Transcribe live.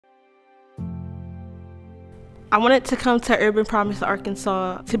I wanted to come to UrbanPromise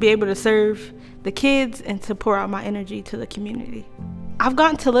Arkansas to be able to serve the kids and to pour out my energy to the community. I've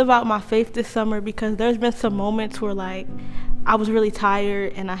gotten to live out my faith this summer because there's been some moments where I was really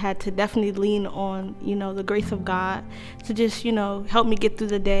tired and I had to definitely lean on, the grace of God to just, help me get through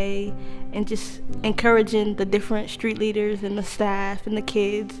the day, and just encouraging the different street leaders and the staff and the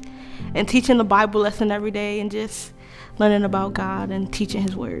kids, and teaching the Bible lesson every day, and just learning about God and teaching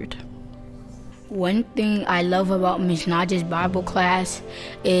His Word. One thing I love about Miss Naja's Bible class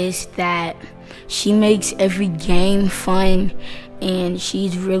is that she makes every game fun, and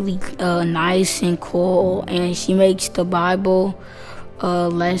she's really nice and cool, and she makes the Bible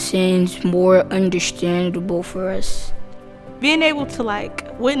lessons more understandable for us. Being able to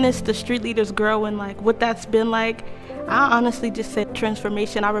witness the street leaders grow and what that's been like, I honestly just said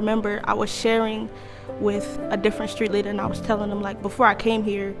transformation. I remember I was sharing with a different street leader, and I was telling them before I came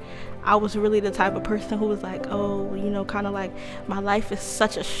here, I was really the type of person who was my life is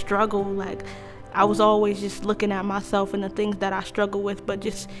such a struggle. I was always just looking at myself and the things that I struggle with, but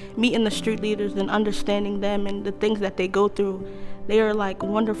just meeting the street leaders and understanding them and the things that they go through, they are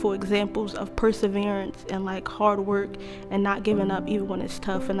wonderful examples of perseverance and hard work and not giving up even when it's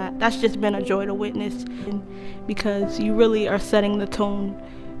tough. And that's just been a joy to witness, because you really are setting the tone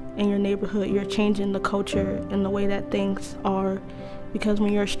in your neighborhood. You're changing the culture and the way that things are, because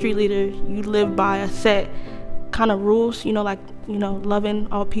when you're a street leader, you live by a set kind of rules, loving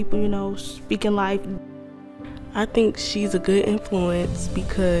all people, speaking life. I think she's a good influence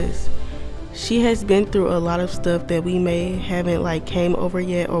because she has been through a lot of stuff that we may haven't came over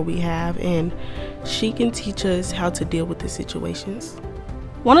yet, or we have, and she can teach us how to deal with the situations.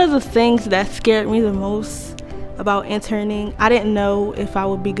 One of the things that scared me the most about interning, I didn't know if I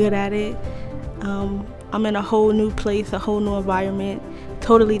would be good at it. I'm in a whole new place, a whole new environment,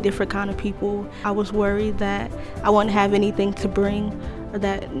 totally different kind of people. I was worried that I wouldn't have anything to bring, or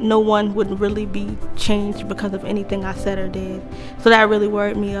that no one would really be changed because of anything I said or did. So that really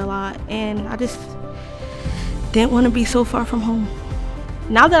worried me a lot, and I just didn't want to be so far from home.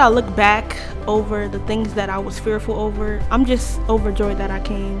 Now that I look back over the things that I was fearful over, I'm just overjoyed that I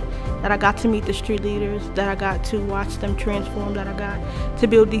came, that I got to meet the street leaders, that I got to watch them transform, that I got to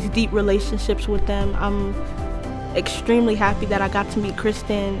build these deep relationships with them. I'm extremely happy that I got to meet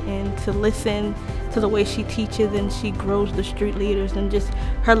Kristen and to listen to the way she teaches and she grows the street leaders, and just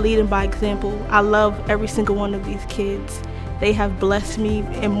her leading by example. I love every single one of these kids. They have blessed me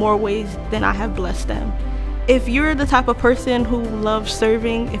in more ways than I have blessed them. If you're the type of person who loves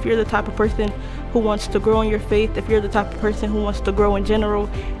serving, if you're the type of person who wants to grow in your faith, if you're the type of person who wants to grow in general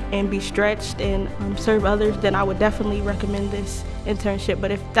and be stretched and serve others, then I would definitely recommend this internship. But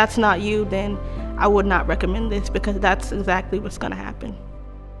if that's not you, then I would not recommend this, because that's exactly what's going to happen.